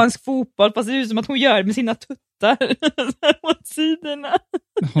amerikansk fotboll. Fast det ser ut som att hon gör med sina tuttar mot sidorna.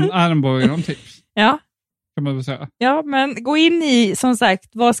 Hon armbågar någon tips. Ja. Kan man väl säga. Ja, men gå in i, som sagt,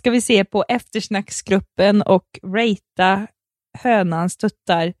 vad ska vi se på eftersnacksgruppen och ratea hönans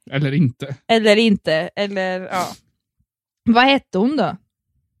tuttar. Eller inte. Eller ja. Vad hette hon då?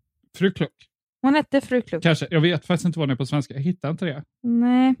 Fru Cluck. Hon hette Fru Cluck. Kanske. Jag vet faktiskt inte vad hon är på svenska. Jag hittar inte det.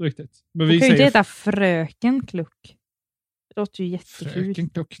 Nej. Riktigt. Men vi kan ju inte heta Fröken Cluck. Det låter ju jättekul. Fröken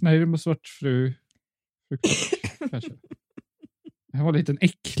Cluck. Nej, det måste varit Fru Cluck. Kanske. Jag har en liten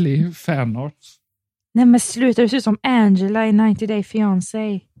äcklig fanart. Nej, men sluta. Det ser ut som Angela i 90 Day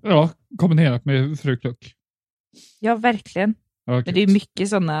Fiancé. Ja, kombinerat med Fru Cluck. Ja, verkligen. Ja, men det är mycket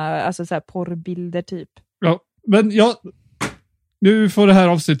sådana, alltså så här porrbilder typ. Ja, men nu får det här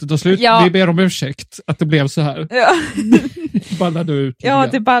avsnittet ta slut. Ja. Vi ber om ursäkt att det blev så här. Ja. Ballade ut. Ja,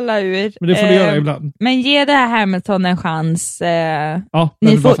 det ballar ur. Men det får du göra ibland. Men ge det här Hamilton en chans. Ja,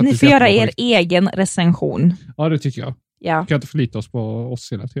 ni får göra er egen recension. Ja, det tycker jag. Ja. Vi kan inte förlita oss på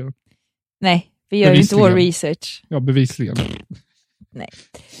oss hela tiden. Nej, vi gör ju inte vår research. Ja, bevisligen. Nej.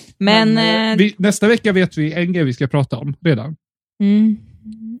 Men nästa vecka vet vi en grej vi ska prata om redan.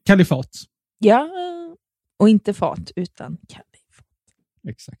 Kalifat. Ja, och inte fat utan kalifat.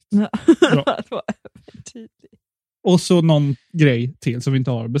 Exakt. Bra. Och så någon grej till som vi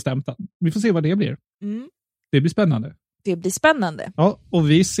inte har bestämt än. Vi får se vad det blir. Det blir spännande. Det blir spännande. Ja, och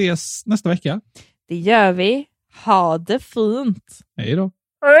vi ses nästa vecka. Det gör vi. Ha det fint. Hej då.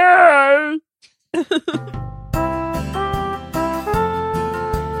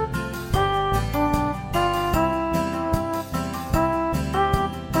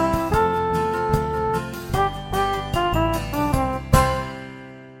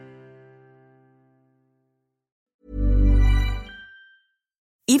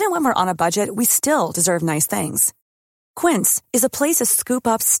 Even when we're on a budget, we still deserve nice things. Quince is a place to scoop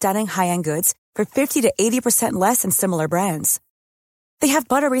up stunning high-end goods for 50 to 80% less than similar brands. They have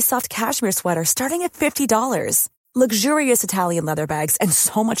buttery soft cashmere sweaters starting at $50, luxurious Italian leather bags, and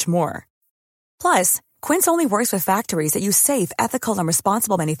so much more. Plus, Quince only works with factories that use safe, ethical, and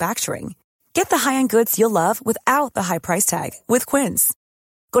responsible manufacturing. Get the high-end goods you'll love without the high price tag with Quince.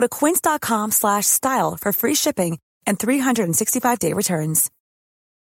 Go to quince.com/style for free shipping and 365-day returns.